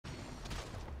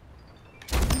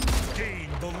Gain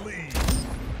the lead.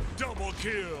 Double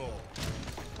kill.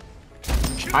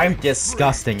 I'm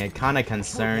disgusting. It kind of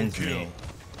concerns me.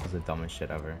 It's the dumbest shit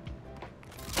ever.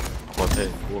 Okay,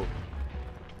 whoa.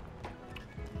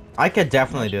 I could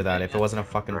definitely do that if it wasn't a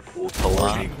fucking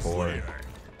board.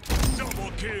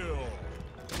 Double kill.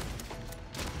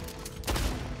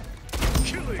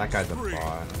 That guy's a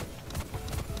bot.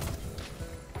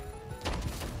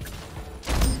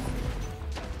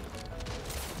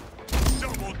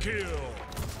 Double kill.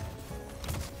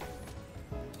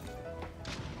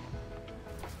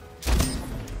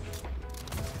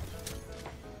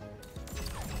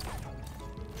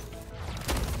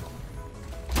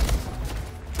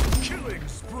 Killing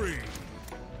spree.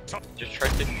 Just try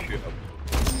to shoot him.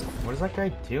 What is that guy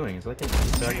doing? Is it like an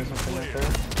Easter egg or something like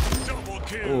that? Double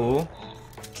kill. Ooh.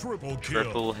 Triple kill.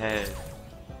 Triple head.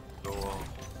 Go on.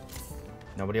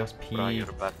 Nobody else Briar,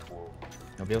 peeked. Badwolf.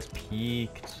 Nobody else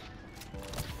peeked.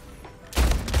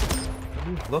 What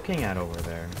are you looking at over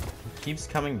there? He keeps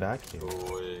coming back here. Go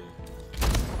away.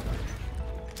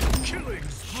 Killing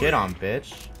spree. Shit on,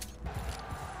 bitch.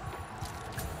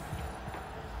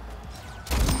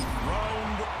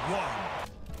 Round one.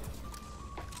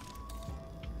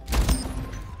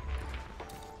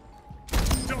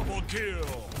 Double kill.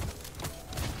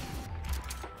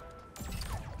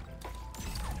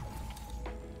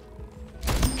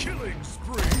 Killing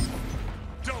spree.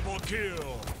 Double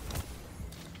kill.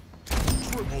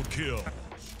 Triple kill.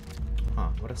 Huh,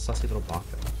 what a sussy little baka.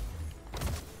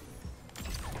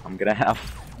 I'm gonna have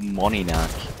money knack.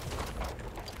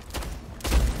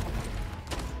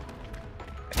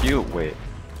 You wait.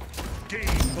 Gain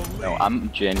the lead. No,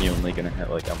 I'm genuinely gonna hit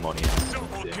like a money knack.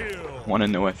 Double Yeah. kill. Wanna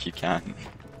know if you can?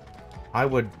 I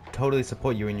would totally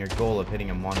support you in your goal of hitting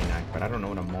a Moninac, but I don't know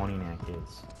what a Moninac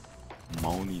is.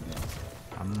 Money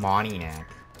knack. A Moninac.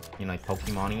 You know, like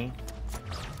Pokemon-y?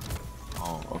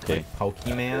 Oh, okay. Like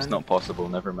Pokemon? It's not possible.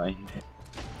 Never mind.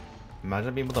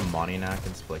 Imagine being able to Moninac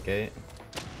in Splitgate.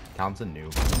 Calum's a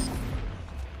noob.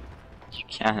 You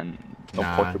can. No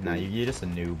Nah, possible. nah, you're just a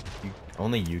noob.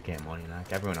 Only you can't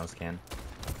Moninac. Everyone else can.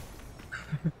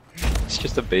 It's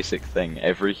just a basic thing.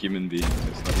 Every human being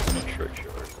is not even a trick shot.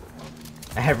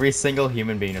 Every single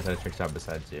human being knows how to trick shot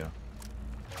besides you.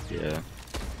 Yeah.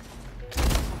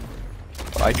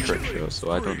 But I trick shot,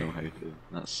 so I don't know how to.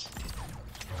 That's.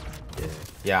 Yeah.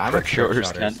 Yeah, I'm Trick a trick shotters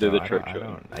shotter, can't do so the I trick don't- I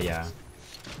shot. don't- yeah.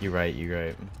 You're right, you're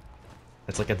right.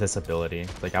 It's like a disability.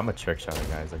 Like, I'm a trick shotter,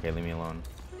 guys. Okay, leave me alone.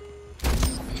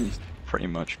 Pretty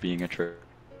much being a trick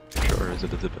shotter is a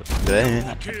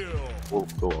disability. Kill. We'll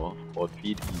go off. Quad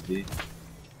feed easy.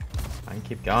 I can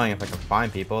keep going if I can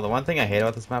find people. The one thing I hate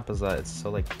about this map is that it's so,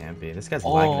 like, campy. This guy's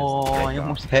lagging his Oh, dick I off.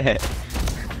 almost hit.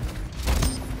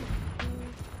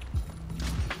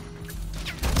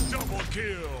 Double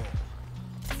kill.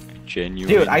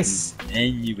 Genuinely. Dude,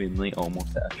 genuinely almost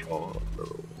hit a shot, bro.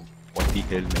 What the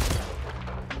hell?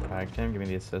 Tag team, give me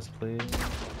the assist, please.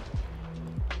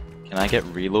 Can I get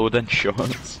reload and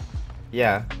shots?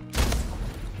 Yeah,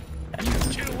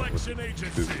 Election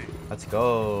agency. let's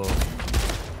go.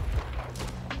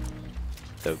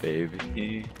 The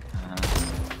baby.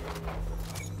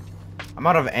 I'm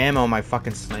out of ammo on my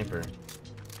fucking sniper.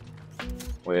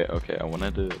 Wait, okay, I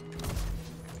wanna do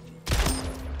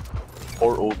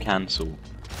portal cancel.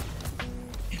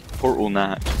 Portal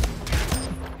not.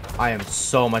 I am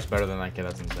so much better than that kid,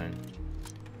 that's insane.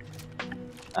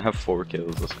 I have 4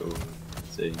 kills, let's go.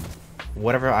 Insane.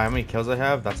 Whatever, how many kills I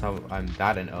have, that's how I'm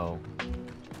that and O.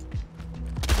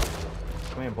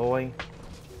 Come here, boy.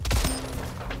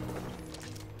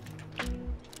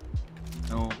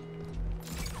 No.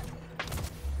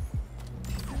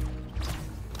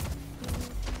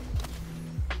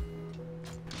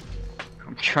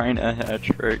 I'm trying to hit a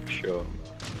trick shot.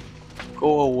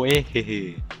 Go away.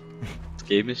 This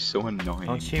game is so annoying.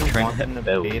 Don't you I'm trying want to him to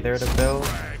hit be there to build?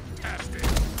 Fantastic.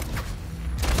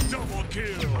 Double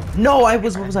kill. No, I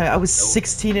was, what was I? I was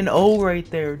 16 and 0 right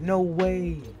there. No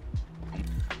way.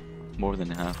 More than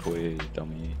halfway,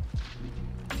 dummy.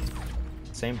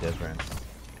 Same difference.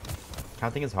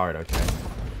 Counting is hard, okay?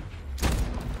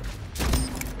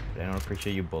 But I don't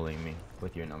appreciate you bullying me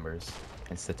with your numbers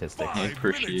and statistics. I 5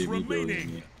 appreciate minutes me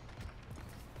remaining.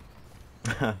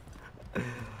 bullying me.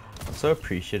 I'm so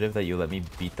appreciative that you let me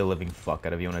beat the living fuck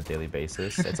out of you on a daily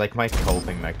basis. It's like my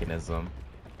coping mechanism.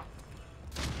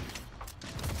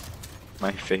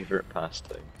 My favorite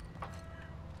pastime.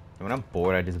 And when I'm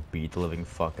bored, I just beat the living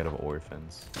fuck out of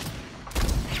orphans.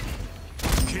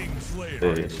 King Slayer.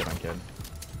 Hey. Yeah, shit on kid.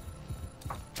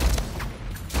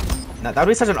 Nah, that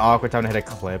would be such an awkward time to hit a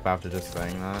clip after just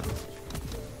saying that.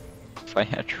 If I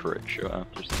had trick shot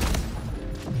after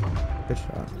Good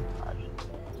shot. saying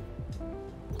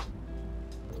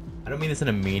I don't mean this in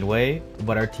a mean way,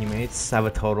 but our teammates have a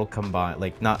total combined,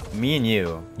 like, not me and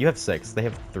you. You have 6, they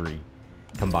have 3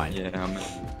 combined. Yeah, I'm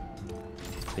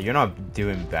So you're not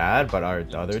doing bad, but our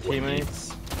other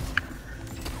teammates,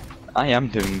 I am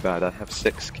doing bad. I have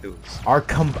 6 kills. our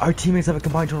teammates have a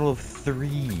combined total of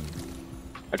 3.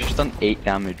 I just done 8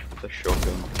 damage with a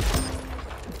shotgun.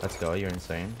 Let's go, you're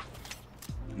insane.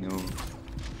 No.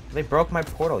 They broke my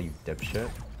portal, you dipshit.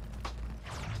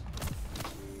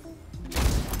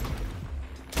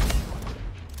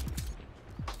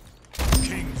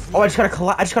 Oh, I just got a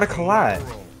collat. I just got a collat.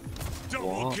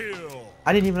 Double What? kill.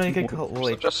 I didn't even know you could call.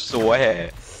 Like, Just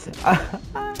sweat.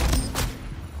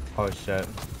 oh shit.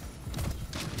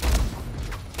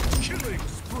 Killing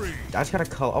spree. I just got a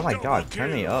call. Oh my god,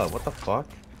 turn me up. What the fuck?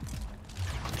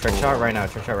 Trick shot right now.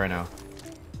 Trick shot right now.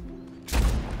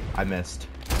 I missed,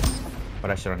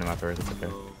 but I shot on him afterwards. It's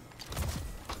okay.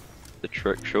 The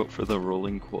trick shot for the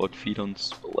rolling quad feed on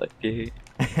Splitgate.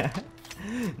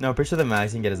 No, I'm pretty sure the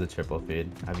max you can get is a triple feed.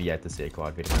 I've yet to see a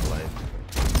quad feed in my life.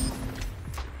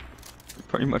 It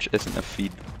pretty much isn't a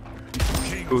feed.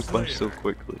 It goes by so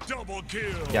quickly. Double kill.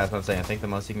 Yeah, that's what I'm saying. I think the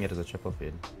most you can get is a triple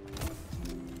feed.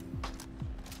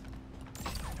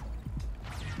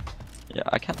 Yeah,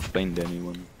 I can't find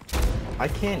anyone. I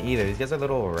can't either. These guys are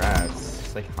little rats,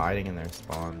 just like hiding in their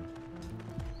spawn.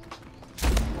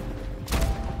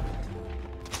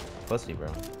 Pussy,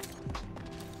 bro.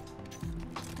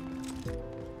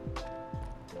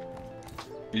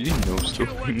 Do you no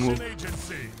scoping will? Election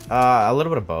agency. A little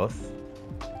bit of both.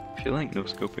 I feel like no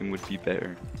scoping would be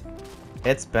better.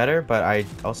 It's better, but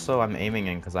I'm aiming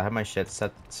in because I have my shit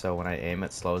set so when I aim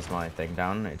it slows my thing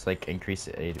down. It's like increase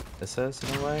assist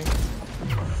in a way.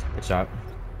 Good shot.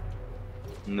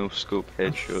 No scope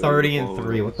headshot. 30 and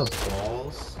 3. What the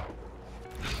balls?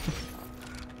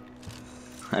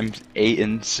 I'm 8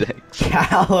 and 6.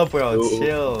 Calla, bro, No.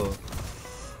 chill.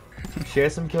 Share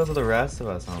some kills with the rest of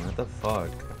us, homie. What the fuck?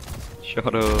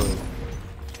 Shut up.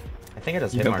 I think I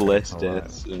just You hit have marker less a lot.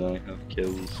 deaths than I have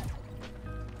kills.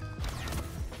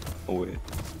 Oh wait.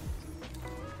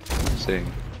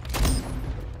 Saying.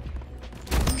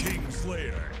 King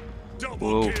Slayer. Double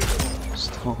Whoa. kill.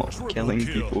 Stop Triple killing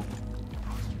kill. people.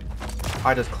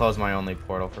 I just closed my only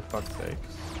portal for fuck's sake.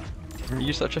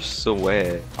 You're such a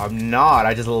sweat. I'm not.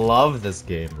 I just love this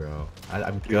game, bro.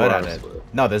 I'm good are at it. sweat.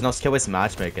 No, there's no skill-based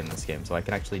matchmaking in this game, so I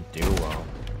can actually do well.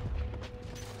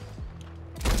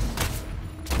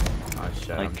 Oh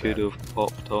shit. I I'm could dead. have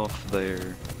popped off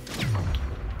there.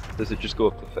 Does it just go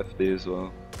up to 50 as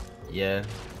well? Yeah.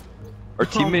 Our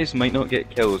teammates might not get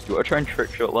kills. Do you want to try and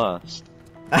trick shot last?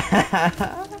 We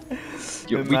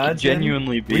could Imagine-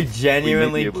 genuinely be. We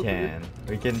genuinely we might be able to can.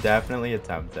 We can definitely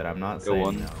attempt it. I'm not Go saying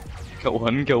on. no. Go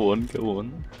on, go on, go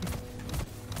on.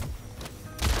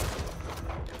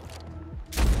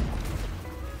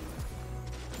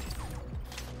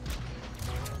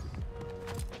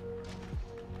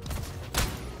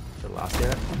 Is it last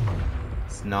yet?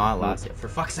 It's not last yet. For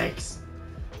fuck's sakes!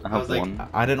 I I have was like, one.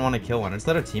 I didn't want to kill one. I just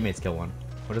let our teammates kill one.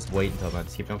 We'll just wait until then.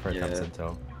 Just keep going for attempts Yeah.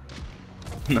 until.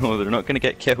 No, they're not gonna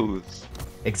get kills.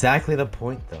 Exactly the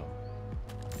point, though.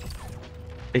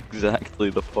 Exactly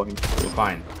the point. Bro.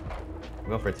 Fine.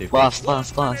 We'll go for 2. Last.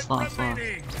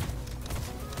 Remaining.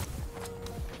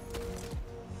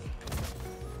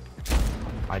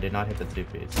 I did not hit the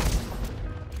 2-piece.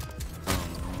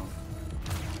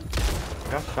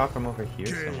 I got shot from over here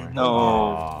somewhere. No.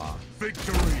 Aw.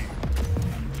 Victory.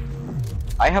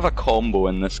 I have a combo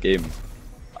in this game.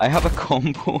 I have a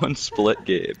combo on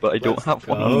Splitgate, but I don't Let's have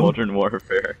one on go. Modern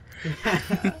Warfare.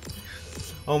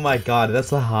 Oh my god, that's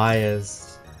the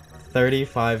highest.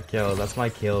 35 kills. That's my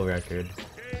kill record.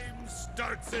 Game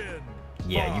starts in.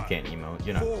 Yeah, you 5, can't emote.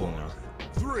 You're not cool 4, enough.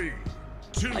 3,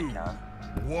 2, I can.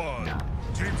 1. Nah.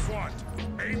 Team SWAT.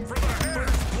 Aim for the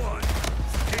first blood.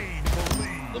 Gain the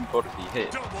lead. Important to be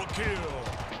hit. Double kill.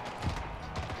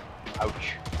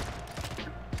 Ouch.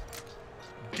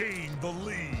 Gain the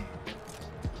lead.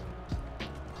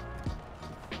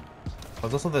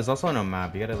 There's also no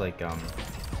map. You gotta like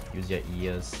use your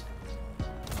ears.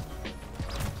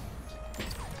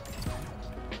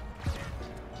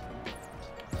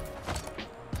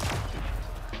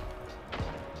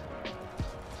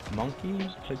 Monkey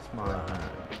takes my hand.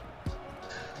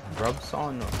 Rubs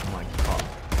on my cock.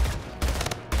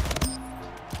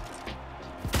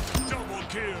 Double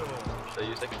kill. Should I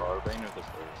use the carbine or the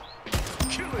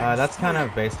burst? Killing That's kind spree.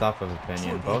 of based off of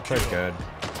opinion. Both are good.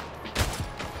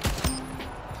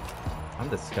 I'm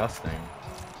disgusting.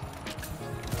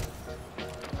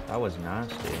 That was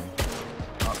nasty.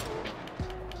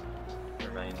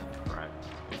 Remain correct.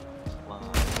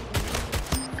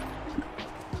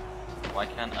 Why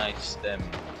can't I stem?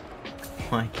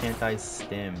 Why can't I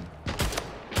stim?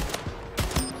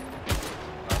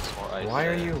 That's what I Why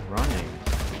are said. you running?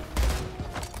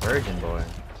 Virgin boy.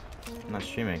 I'm not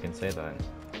streaming, I can say that.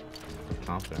 With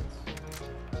confidence.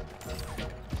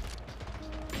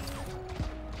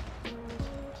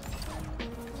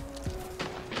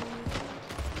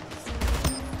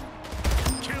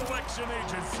 Kill action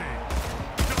agency.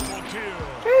 Double kill.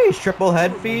 Hey, triple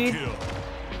head Triple feed. kill.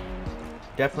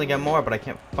 Definitely get more, but I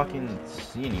can't fucking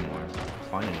see anymore.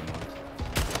 Find anymore.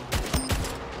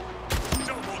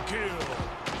 Double kill.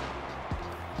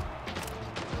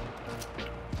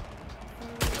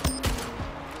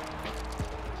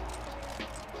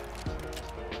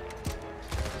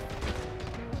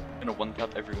 I'm gonna one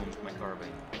tap everyone with my carbine.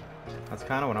 That's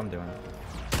kind of what I'm doing.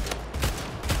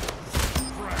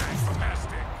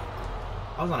 Fantastic.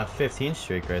 I was on a 15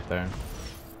 streak right there.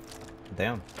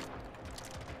 Damn.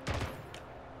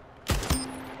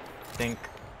 Think.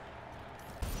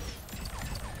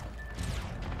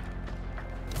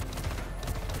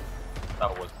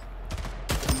 That was.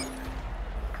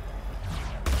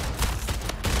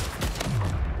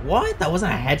 What? That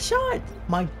wasn't a headshot?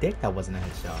 My dick, that wasn't a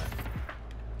headshot.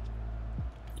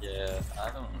 Yeah, I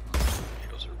don't.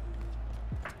 Those are.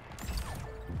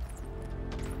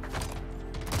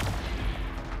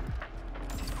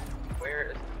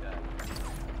 Where is the guy?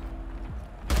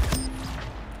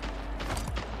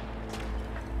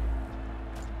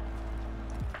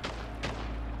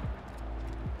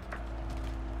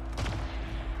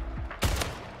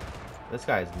 This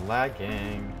guy's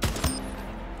lagging.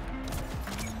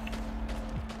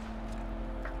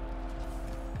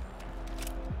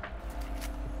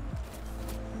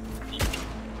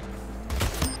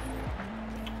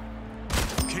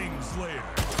 Kingslayer.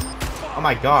 Oh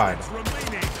my god.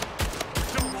 Remaining.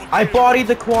 Double I kill. bodied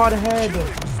the quad head.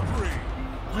 Killing spree.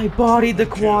 I bodied the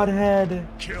quad head.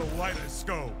 Kill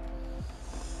Lightoscope.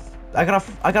 I got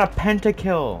a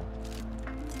pentakill.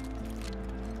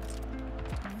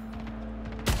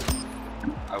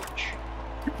 Ouch.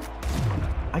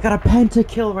 I got a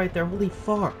pentakill right there. Holy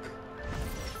fuck.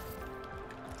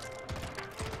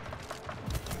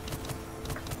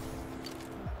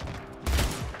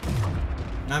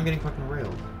 Now I'm getting fucking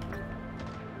railed.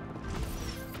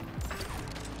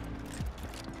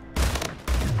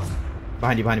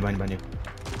 Behind you, behind you, behind you, behind you.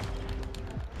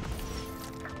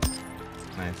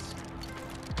 Nice.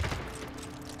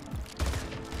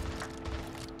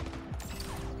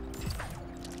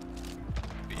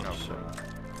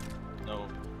 No.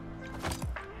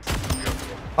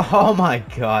 Oh my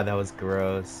god, that was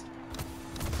gross.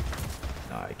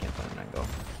 No, I can't find an angle.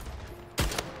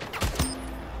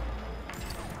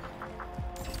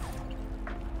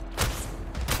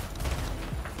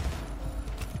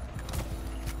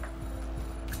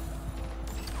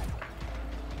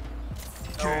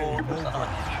 Game over.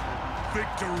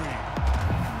 Victory.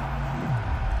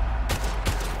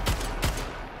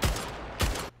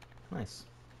 Nice.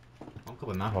 I'm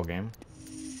clipping that whole game.